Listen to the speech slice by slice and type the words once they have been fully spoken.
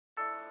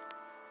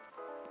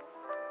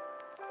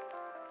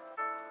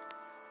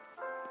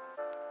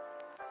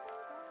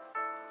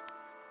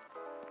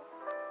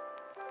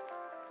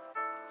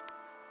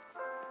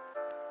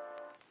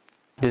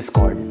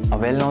Discord, a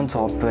well-known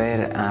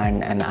software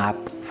and an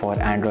app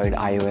for Android,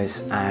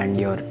 iOS and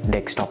your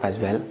desktop as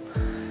well.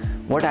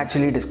 What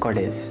actually Discord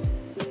is?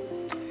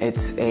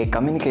 It's a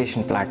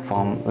communication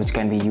platform which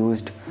can be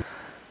used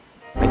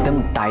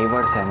एकदम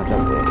diverse है,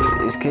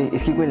 मतलब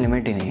इसकी कोई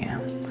limit ही नहीं है।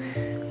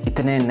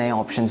 इतने नए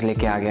options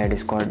लेके आ गया है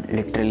डिस्कॉर्ड,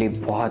 लिटरली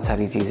बहुत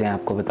सारी चीज़ें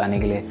आपको बताने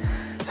के लिए।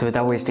 So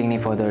without wasting any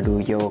further do,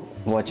 you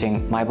watching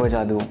my boy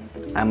जादू,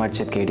 I am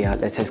Archit Kedia.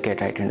 Let's just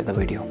get right into the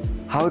video.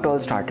 How it all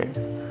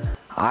started.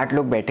 8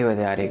 लोग बैठे हुए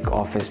थे यार एक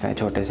ऑफिस में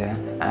छोटे से,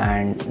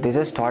 and they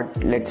just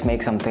thought let's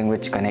make something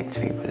which connects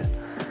people,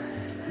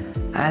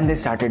 and they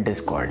started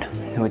Discord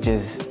which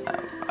is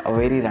a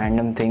very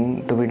random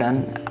thing to be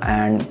done.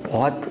 And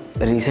बहुत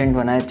रिसेंट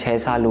बना है, 6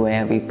 साल हुए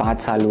हैं, अभी 5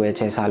 साल हुए,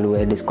 6 साल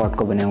हुए डिस्कॉर्ड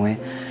को बने हुए।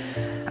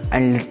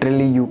 And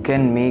literally you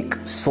can make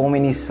so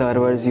many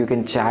servers, you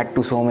can chat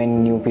to so many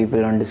new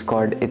people on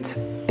Discord.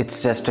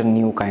 It's just a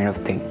new kind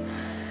of thing.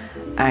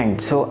 And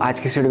so आज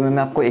की वीडियो में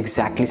मैं आपको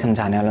एग्जैक्टली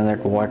समझाने वाला हूँ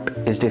that what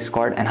is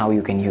Discord and how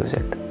you can use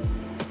it.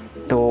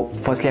 तो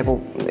firstly आपको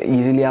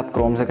ईजिली आप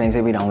क्रोम से कहीं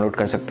से भी डाउनलोड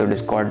कर सकते हो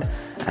डिस्कॉर्ड,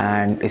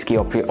 एंड इसकी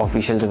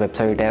ऑफिशियल जो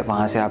वेबसाइट है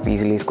वहाँ से आप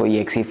इजीली इसको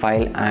EXE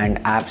फाइल एंड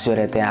ऐप्स जो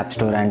रहते हैं app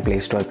store and play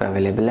store पे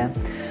अवेलेबल है,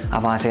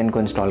 आप वहाँ से इनको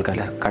इंस्टॉल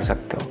कर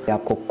सकते हो।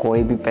 आपको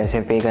कोई भी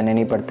पैसे पे करने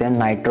नहीं पड़ते हैं।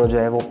 नाइट्रो जो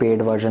है वो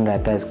पेड वर्जन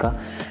रहता है इसका।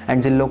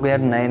 एंड जिन लोग यार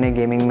नए नए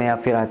गेमिंग में या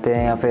फिर आते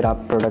हैं या फिर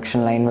आप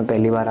प्रोडक्शन लाइन में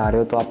पहली बार आ रहे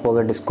हो, तो आपको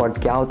अगर डिस्कॉर्ड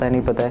क्या होता है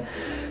नहीं पता है,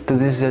 तो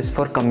this is just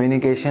for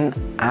communication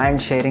and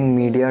sharing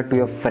media to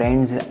your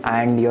friends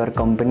and your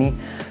company.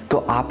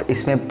 तो आप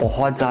इसमें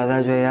बहुत ज़्यादा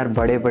जो है यार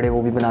बड़े बड़े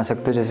वो भी बना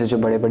सकते हो, जैसे जो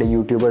बड़े बड़े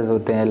यूट्यूबर्स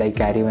होते हैं लाइक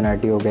कैरी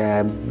वनाटी हो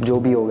गया, जो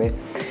भी हो गए,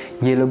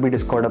 ये लोग भी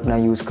डिस्कॉर्ड अपना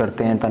यूज़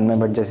करते हैं। तन्मय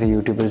भट्ट जैसे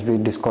यूट्यूबर्स भी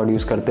डिस्कॉर्ड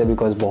यूज़ करते हैं,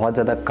 बिकॉज बहुत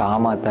ज़्यादा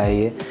काम आता है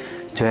ये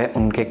जो है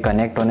उनके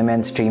कनेक्ट होने में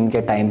एंड स्ट्रीम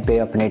के टाइम पे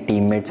अपने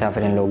टीममेट्स या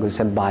फिर इन लोगों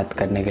से बात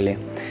करने के लिए।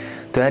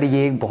 तो यार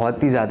ये एक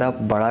बहुत ही ज़्यादा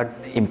बड़ा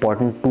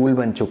इंपॉर्टेंट टूल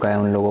बन चुका है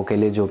उन लोगों के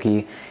लिए जो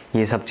कि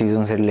ये सब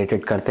चीज़ों से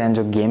रिलेटेड करते हैं।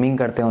 जो गेमिंग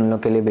करते हैं उन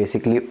लोग के लिए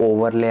बेसिकली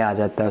ओवरले आ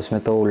जाता है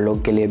उसमें, तो उन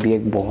लोग के लिए भी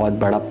एक बहुत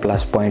बड़ा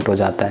प्लस पॉइंट हो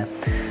जाता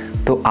है।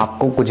 तो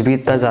आपको कुछ भी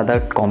इतना ज़्यादा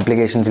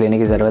कॉम्प्लिकेशंस लेने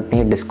की ज़रूरत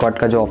नहीं है। डिस्कॉर्ड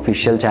का जो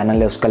ऑफिशियल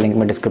चैनल है उसका लिंक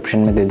मैं डिस्क्रिप्शन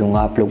में दे दूंगा,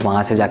 आप लोग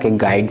वहाँ से जाके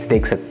गाइड्स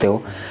देख सकते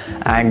हो।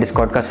 एंड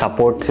डिस्कॉर्ड का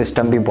सपोर्ट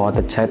सिस्टम भी बहुत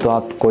अच्छा है, तो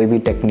आप कोई भी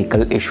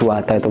टेक्निकल इशू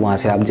आता है तो वहाँ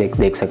से आप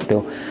देख सकते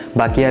हो।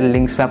 बाकी यार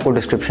लिंक्स मैं आपको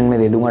डिस्क्रिप्शन में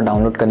दे दूंगा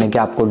डाउनलोड करने के,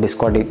 आपको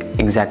डिस्कॉर्ड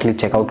एग्जैक्टली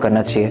चेकआउट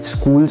करना चाहिए।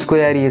 स्कूल्स को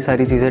यार ये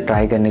सारी चीज़ें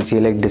ट्राई करनी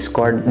चाहिए, लाइक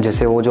डिस्कॉर्ड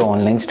जैसे वो जो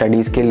ऑनलाइन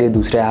स्टडीज़ के लिए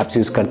दूसरे ऐप्स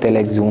यूज़ करते हैं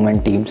लाइक जूम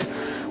एंड टीम्स,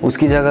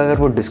 उसकी जगह अगर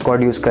वो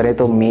डिस्कॉर्ड यूज़ करे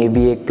तो मे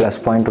बी एक प्लस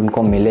पॉइंट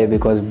उनको मिले,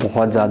 बिकॉज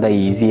बहुत ज़्यादा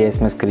इजी है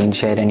इसमें स्क्रीन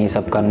शेयर एंड ये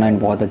सब करना, एंड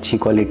बहुत अच्छी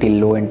क्वालिटी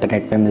लो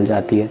इंटरनेट पे मिल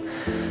जाती है।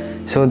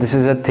 So this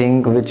is a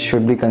thing which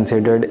should be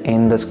considered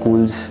in the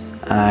schools.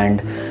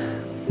 And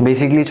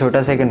basically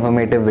छोटा सा एक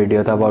इन्फॉर्मेटिव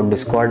वीडियो था अबाउट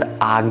डिस्कॉर्ड।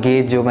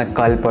 आगे जो मैं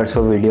कल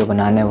परसों वीडियो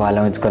बनाने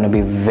वाला हूँ, it's gonna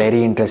be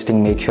very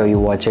interesting. Make sure you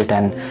watch it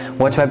and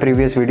watch my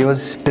previous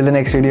videos. Till the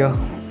next video,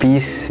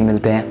 piece.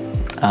 मिलते हैं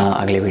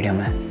अगले वीडियो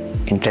में,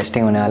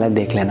 इंटरेस्टिंग होने वाला है,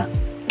 देख लेना।